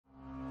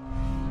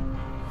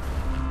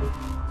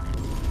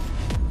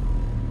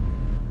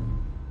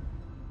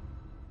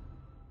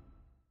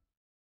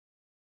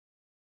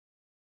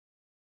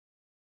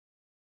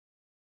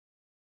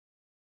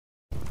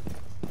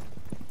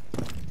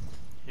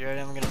You ready?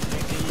 I'm gonna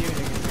ping to you and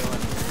you're gonna go in.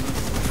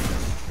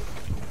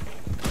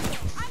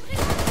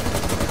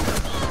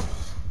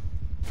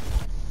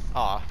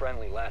 Aw.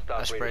 Friendly, last I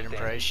operator sprayed and standing.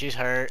 prayed. She's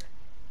hurt.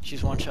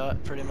 She's one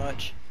shot, pretty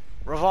much.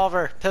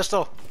 Revolver!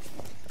 Pistol!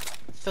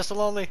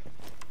 Pistol only!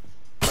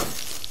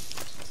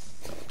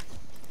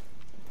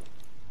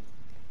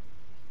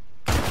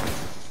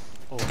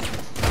 Oh.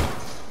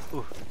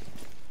 Ooh.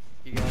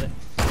 You got it.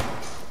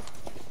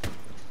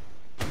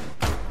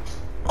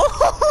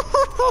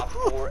 Top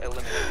 4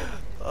 eliminated.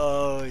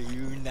 Oh,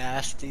 you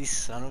nasty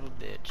son of a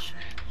bitch.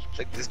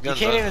 Like, this You gun's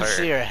can't even unfair.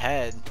 see her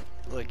head.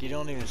 Look, you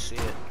don't even see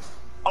it.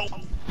 Oh!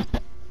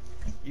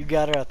 You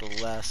got her at the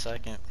last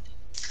second.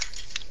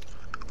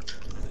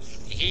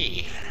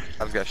 I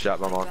just got shot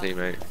by my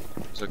teammate.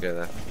 It's okay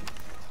though.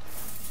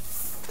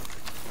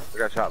 I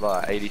got shot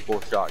by an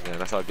 84 shotgun.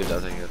 That's how good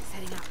that thing is.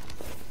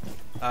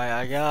 Alright,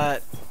 I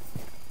got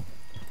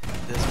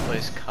this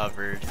place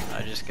covered.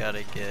 I just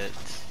gotta get.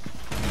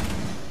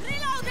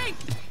 Reloading.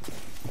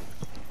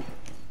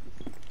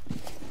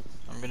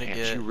 I'm gonna Man,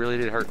 get. she really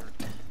did hurt.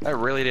 That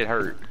really did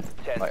hurt.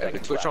 10 Like, if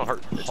seconds Twitch on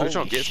left. hurt, if Twitch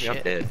on Holy gets me, I'm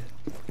shit. dead.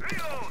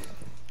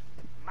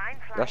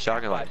 That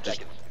shotgun like 5 just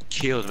seconds.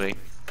 kills me,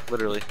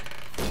 literally.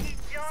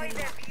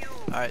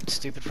 Alright,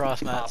 stupid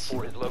frost Top mats.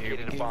 4 has Here located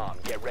we a go. bomb.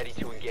 Get ready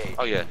to engage.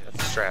 Oh yeah,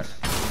 that's a strap.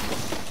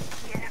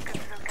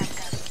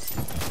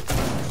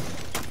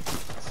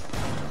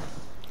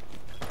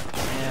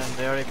 Man,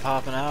 they're already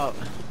popping out.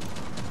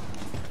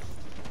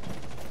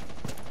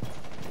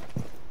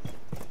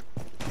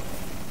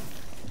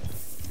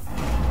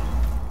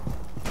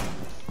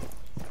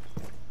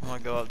 I'm gonna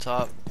go up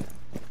top.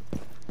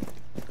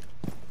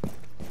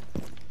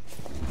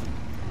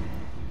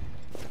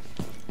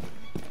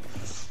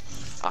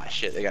 Ah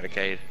shit, they got a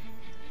Cade.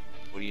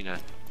 What do you know?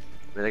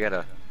 I mean, they got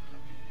a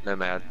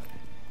Nomad.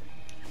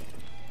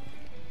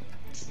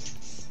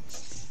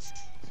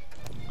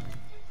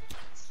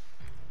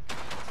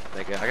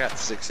 I got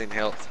 16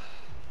 health.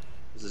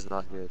 This is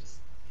not good.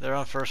 They're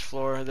on first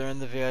floor. They're in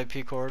the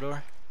VIP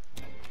corridor.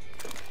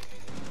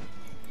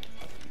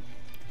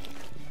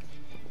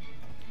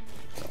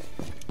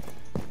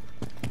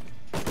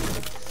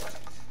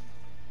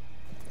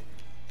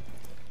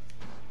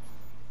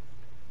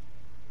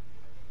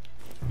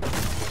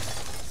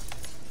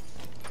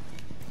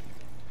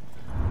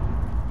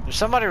 There's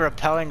somebody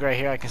rappelling right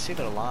here. I can see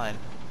their line.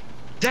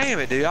 Damn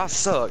it, dude! I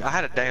suck. I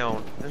had a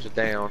down. There's a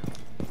down.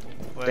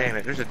 Where? Damn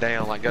it! There's a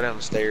down. Like go down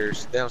the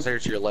stairs.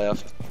 Downstairs to your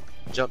left.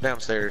 Jump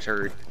downstairs.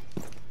 Hurry.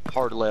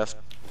 Hard left.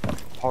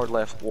 Hard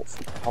left.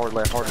 Hard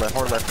left. Hard left.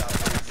 Hard left.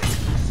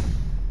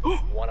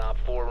 1 op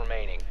 4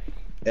 remaining.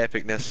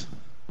 Epicness.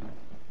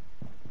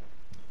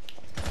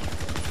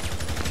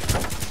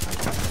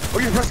 Oh,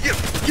 you're pressing. Get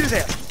him! Get his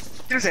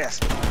ass! Get his ass!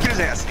 Get his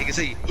ass! He can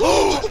see.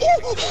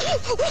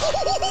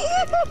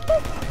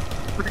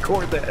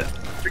 Record that.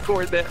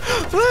 Record that.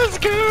 Let's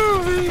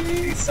go,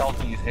 baby! He's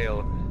salty as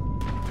hell.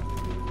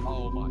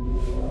 Oh my.